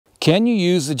Can you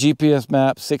use the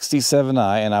GPSMAP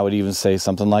 67i, and I would even say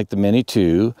something like the Mini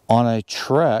 2, on a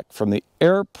trek from the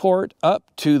airport up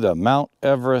to the Mount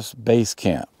Everest Base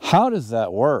Camp? How does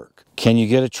that work? Can you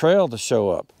get a trail to show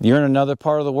up? You're in another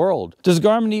part of the world. Does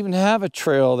Garmin even have a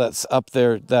trail that's up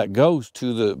there that goes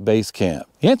to the base camp?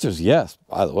 The answer is yes,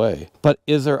 by the way. But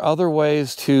is there other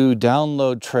ways to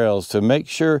download trails to make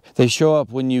sure they show up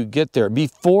when you get there,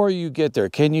 before you get there?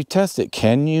 Can you test it?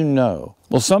 Can you know?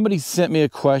 Well, somebody sent me a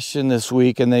question this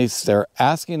week, and they're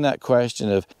asking that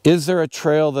question of, is there a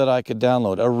trail that I could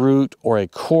download, a route or a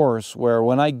course where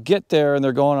when I get there and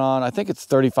they're going on, I think it's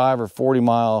 35 or 40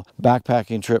 mile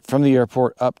backpacking trip from the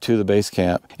airport up to the base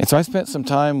camp. And so I spent some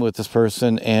time with this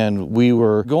person, and we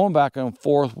were going back and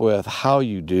forth with how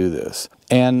you do this.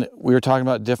 And we were talking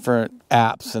about different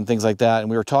apps and things like that. And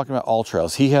we were talking about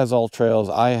AllTrails. He has AllTrails.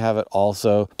 I have it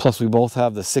also. Plus, we both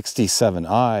have the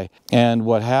 67i. And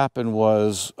what happened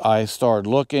was I started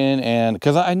looking, and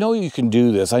because I know you can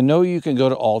do this. I know you can go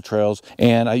to AllTrails,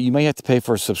 and you may have to pay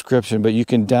for a subscription, but you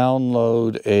can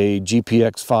download a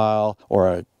GPX file or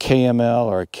a KML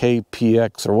or a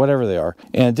KPX or whatever they are,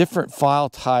 and different file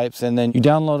types, and then you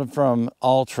download them from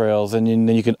AllTrails, and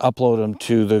then you can upload them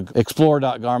to the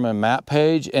explore.garmin map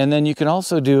page, and then you can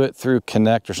also do it through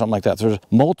Connect or something like that. So there's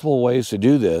multiple ways to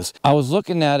do this. I was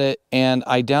looking at it, and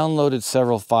I downloaded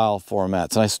several file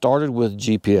formats, and I started with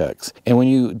GPX. And when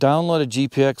you download a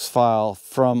GPX file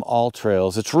from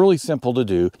AllTrails, it's really simple to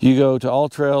do. You go to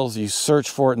AllTrails, you search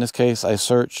for it. In this case, I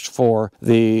searched for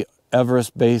the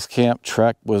Everest Base Camp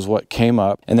Trek was what came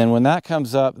up. And then when that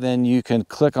comes up, then you can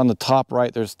click on the top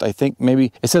right. There's, I think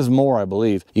maybe it says more, I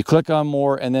believe. You click on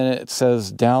more, and then it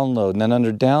says download. And then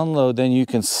under download, then you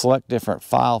can select different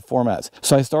file formats.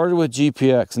 So I started with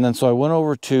GPX, and then so I went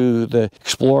over to the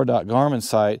explore.garmin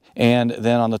site, and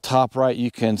then on the top right, you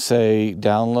can say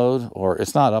download, or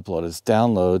it's not upload, it's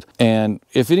download. And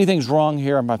if anything's wrong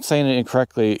here, I'm saying it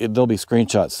incorrectly, there'll be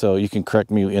screenshots. So you can correct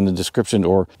me in the description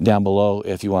or down below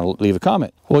if you want to leave a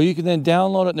comment. Well, you can then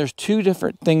download it, and there's two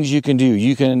different things you can do.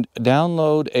 You can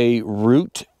download a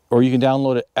route, or you can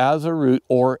download it as a route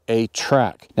or a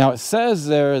track. Now, it says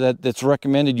there that it's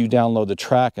recommended you download the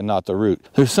track and not the route.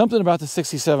 There's something about the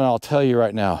 67 I'll tell you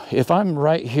right now. If I'm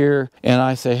right here and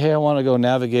I say, hey, I want to go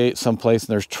navigate someplace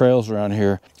and there's trails around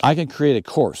here, I can create a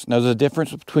course. Now, there's a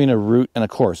difference between a route and a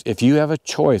course. If you have a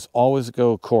choice, always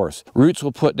go course. Routes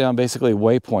will put down basically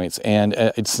waypoints, and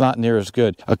it's not near as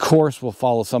good. A course will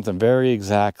follow something very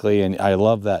exactly, and I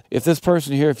love that. If this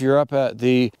person here, if you're up at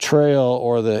the trail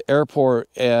or the airport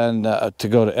and to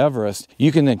go to Everest,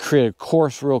 you can then create a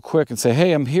course real quick and say,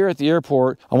 hey, I'm here at the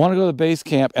airport. I want to go to the base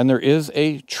camp, and there is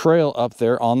a trail up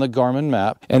there on the Garmin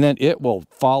map, and then it will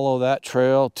follow that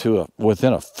trail to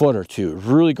within a foot or two.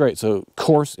 Really great. So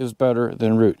course is better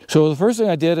than route. So the first thing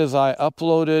I did is I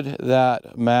uploaded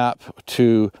that map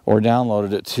to, or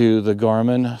downloaded it to the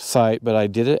Garmin site, but I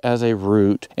did it as a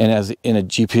route and as in a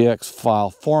GPX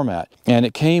file format. And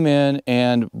it came in,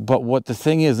 but what the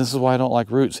thing is, this is why I don't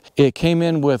like routes, it came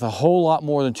in with a whole lot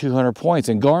more than 200 points,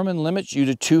 and Garmin limits you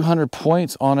to 200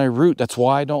 points on a route. That's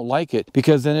why I don't like it,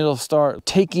 because then it'll start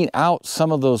taking out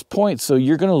some of those points, so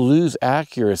you're going to lose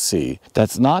accuracy.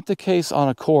 That's not the case on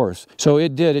a course. So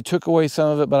it took away some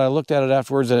of it, but I looked at it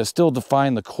afterwards, and it still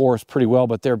defined the course pretty well,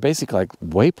 but they're basically like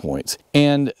waypoints.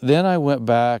 And then I went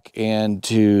back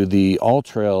into the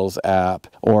AllTrails app,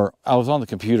 or I was on the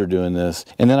computer doing this,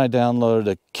 and then I downloaded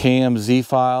a KMZ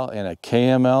file and a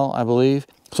KML, I believe.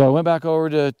 So I went back over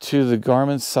to the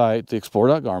Garmin site, the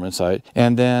explore.garmin site,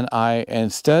 and then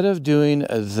instead of doing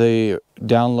the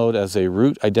download as a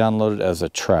route, I downloaded as a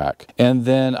track. And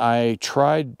then I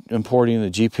tried importing the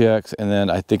GPX, and then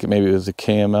I think maybe it was the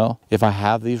KML. If I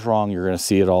have these wrong, you're going to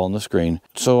see it all on the screen.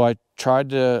 So I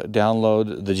tried to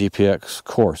download the GPX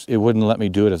course. It wouldn't let me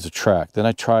do it as a track. Then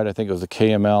I tried, I think it was the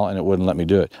KML, and it wouldn't let me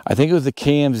do it. I think it was the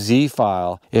KMZ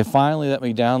file. It finally let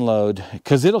me download,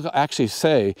 because it'll actually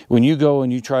say, when you go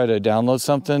and you try to download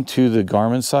something to the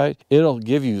Garmin site, it'll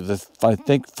give you the, I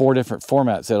think, 4 different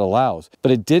formats it allows.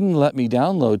 But it didn't let me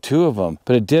download 2 of them,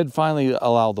 but it did finally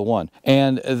allow the one.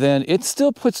 And then it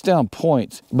still puts down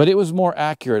points, but it was more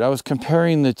accurate. I was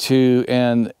comparing the two,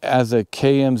 and as a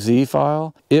KMZ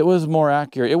file, it was more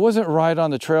accurate. It wasn't right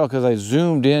on the trail, because I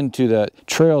zoomed into that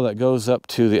trail that goes up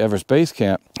to the Everest Base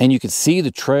Camp, and you could see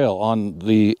the trail on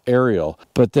the aerial,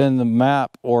 but then the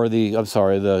map, or the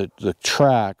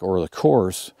track or the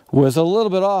course was a little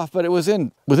bit off, but it was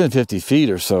within 50 feet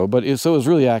or so, so it was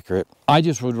really accurate. I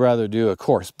just would rather do a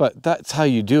course, but that's how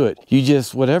you do it. You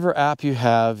just, whatever app you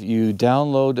have, you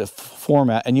download a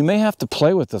format, and you may have to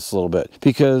play with this a little bit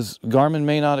because Garmin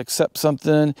may not accept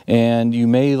something and you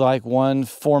may like one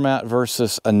format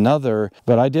versus another,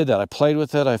 but I did that. I played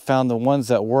with it. I found the ones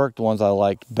that worked, the ones I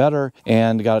liked better,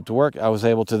 and got it to work. I was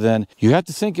able to then, you have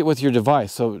to sync it with your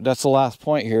device. So that's the last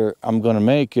point here I'm going to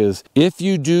make is if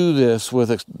you do this with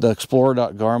the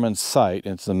explorer.garmin site,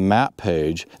 and it's the map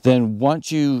page, then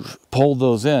once you pull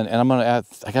those in, and I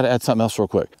got to add something else real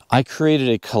quick. I created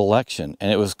a collection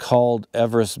and it was called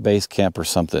Everest Base Camp or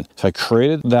something. So I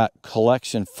created that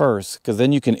collection first because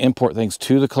then you can import things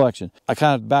to the collection. I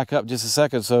kind of back up just a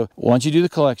second. So once you do the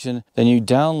collection, then you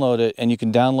download it and you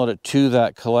can download it to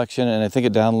that collection. And I think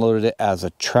it downloaded it as a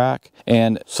track.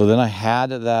 And so then I had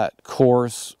that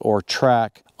course or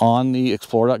track on the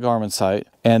explorer.garmin site.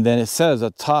 And then it says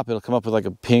at the top, it'll come up with like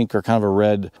a pink or kind of a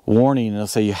red warning, and it'll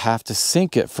say you have to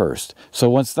sync it first.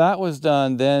 So once that was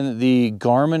done, then the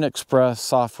Garmin Express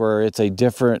software, it's a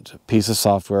different piece of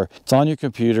software. It's on your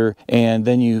computer, and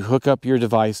then you hook up your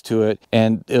device to it,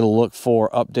 and it'll look for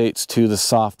updates to the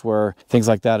software, things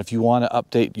like that. If you want to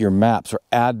update your maps or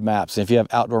add maps, and if you have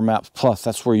Outdoor Maps Plus,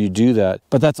 that's where you do that.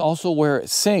 But that's also where it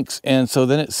syncs. And so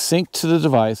then it synced to the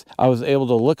device. I was able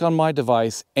to look on my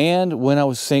device, and when I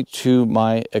was synced to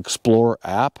my Explorer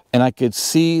app, and I could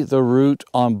see the route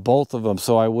on both of them.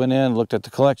 So I went in, looked at the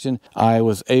collection. I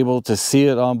was able to see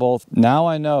it on both. Now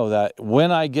I know that when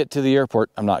I get to the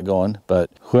airport, I'm not going,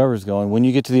 but whoever's going, when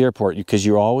you get to the airport, because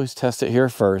you always test it here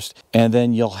first, and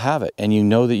then you'll have it, and you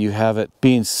know that you have it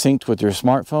being synced with your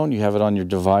smartphone. You have it on your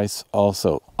device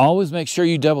also. Always make sure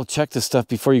you double check this stuff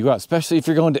before you go out, especially if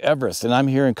you're going to Everest, and I'm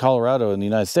here in Colorado in the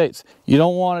United States. You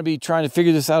don't want to be trying to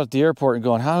figure this out at the airport and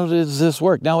going, how does this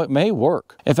work? Now, it may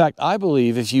work. In fact, I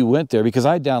believe if you went there, because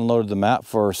I downloaded the map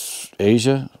for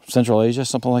Asia, Central Asia,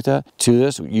 something like that, to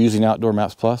this using Outdoor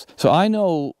Maps Plus. So I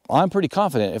know, I'm pretty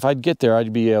confident if I'd get there,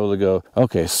 I'd be able to go,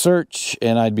 okay, search,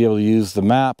 and I'd be able to use the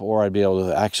map, or I'd be able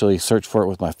to actually search for it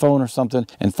with my phone or something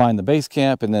and find the base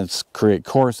camp and then create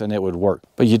course, and it would work.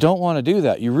 But you don't want to do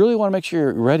that. You really want to make sure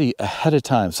you're ready ahead of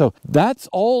time. So that's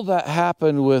all that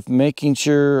happened with making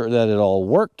sure that it all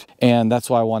worked. And that's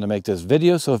why I want to make this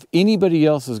video. So if anybody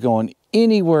else is going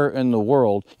anywhere in the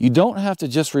world, you don't have to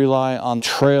just rely on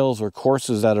trails or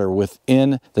courses that are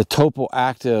within the Topo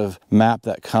Active map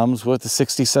that comes with the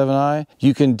 67i.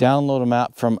 You can download a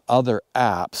map from other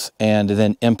apps and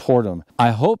then import them.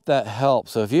 I hope that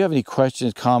helps. So if you have any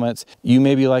questions, comments, you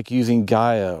maybe like using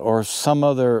Gaia or some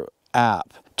other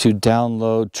app to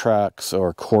download tracks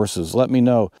or courses, let me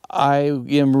know. I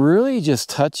am really just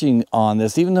touching on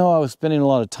this. Even though I was spending a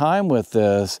lot of time with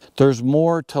this, there's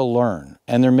more to learn,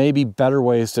 and there may be better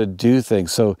ways to do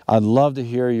things. So I'd love to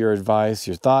hear your advice,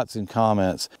 your thoughts and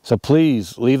comments. So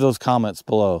please leave those comments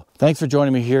below. Thanks for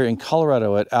joining me here in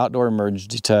Colorado at Outdoor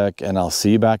Emergency Tech, and I'll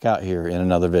see you back out here in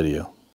another video.